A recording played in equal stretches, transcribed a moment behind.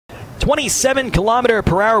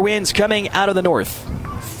27-kilometer-per-hour winds coming out of the north.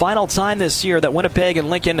 Final time this year that Winnipeg and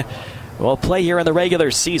Lincoln will play here in the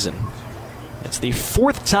regular season. It's the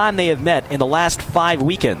 4th time they have met in the last 5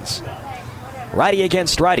 weekends. Righty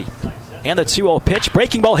against righty. And the 2-0 pitch.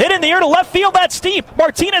 Breaking ball hit in the air to left field. That's deep.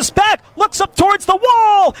 Martinez back. Looks up towards the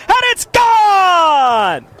wall. And it's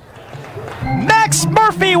gone! Max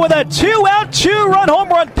Murphy with a 2-out, 2-run home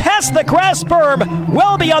run past the grass berm,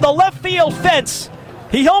 well beyond the left field fence.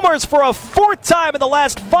 He homers for a 4th time in the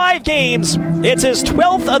last 5 games. It's his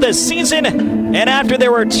 12th of the season. And after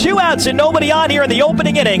there were 2 outs and nobody on here in the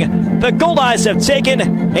opening inning, the Goldeyes have taken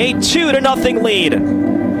a 2-0 lead.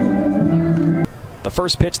 The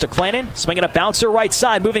first pitch to Clannon, swinging a bouncer right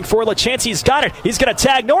side, moving forward. LaChance's got it. He's going to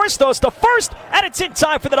tag Norris, throws to first, and it's in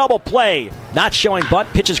time for the double play. Not showing bunt,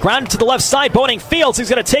 pitches grounded to the left side. Boning fields, he's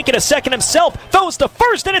going to take it a second himself, throws to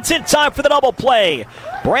first, and it's in time for the double play.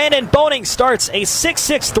 Brandon Boning starts a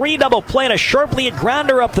 6-6-3 double play and a sharp lead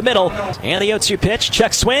grounder up the middle. And the 0-2 pitch,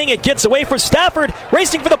 check swing, it gets away from Stafford,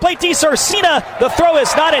 racing for the plate, DiSarcina. The throw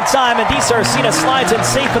is not in time, and DiSarcina slides in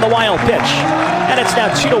safe for the wild pitch. And it's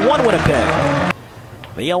now 2-1 Winnipeg.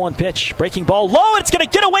 The 0-1 pitch, breaking ball low, and it's going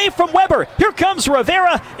to get away from Weber. Here comes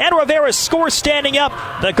Rivera, and Rivera scores standing up.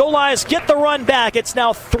 The Goldeyes get the run back. It's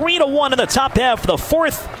now 3-1 in the top half of the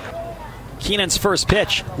 4th. Keenan's first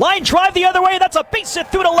pitch. Line drive the other way. That's a base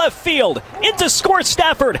hit through to left field. Into score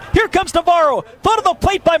Stafford. Here comes Navarro. Throw to the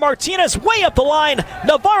plate by Martinez. Way up the line.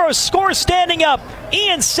 Navarro scores standing up.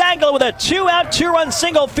 Ian Sagler with a 2-out, 2-run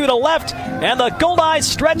single through the left. And the Goldeyes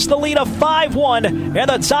stretch the lead of 5-1 in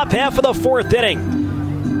the top half of the 4th inning.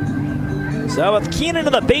 So with Keenan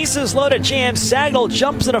to the bases loaded jam, Sagel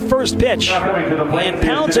jumps at a first pitch and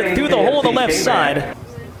pounds it through the hole on the left side.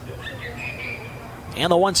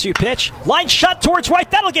 And the 1-2 pitch. Line shot towards right.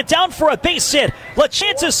 That'll get down for a base hit.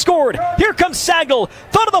 LaChance has scored. Here comes Sagel.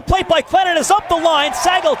 Throw to the plate by Clennon is up the line.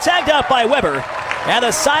 Sagel tagged out by Weber. And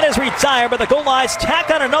the side is retired, but the Goldeyes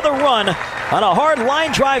tack on another run on a hard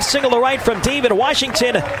line drive single to right from David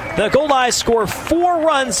Washington. The Goldeyes score 4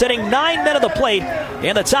 runs, hitting 9 men at the plate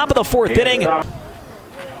in the top of the 4th inning.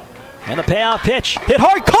 And the payoff pitch. Hit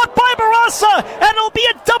hard, caught by Barassa, and it'll be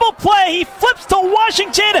a double play. He flips to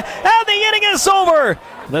Washington, and the inning is over.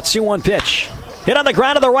 The 2-1 pitch. Hit on the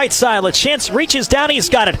ground to the right side. LaChance reaches down, he's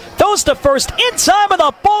got it. Throws to first in time, and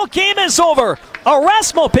the ball game is over.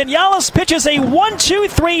 Erasmo Pinales pitches a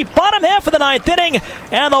 1-2-3 bottom half of the 9th inning,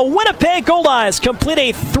 and the Winnipeg Goldeyes complete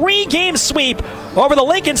a 3-game sweep over the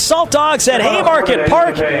Lincoln Saltdogs at Haymarket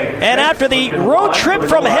Park. And after the road trip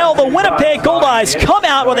from hell, the Winnipeg Goldeyes come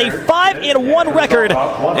out with a 5-1 record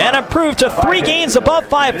and improve to 3 games above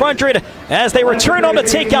 500 as they return home to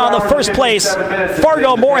take on the first place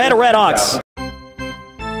Fargo Moorhead Redhawks.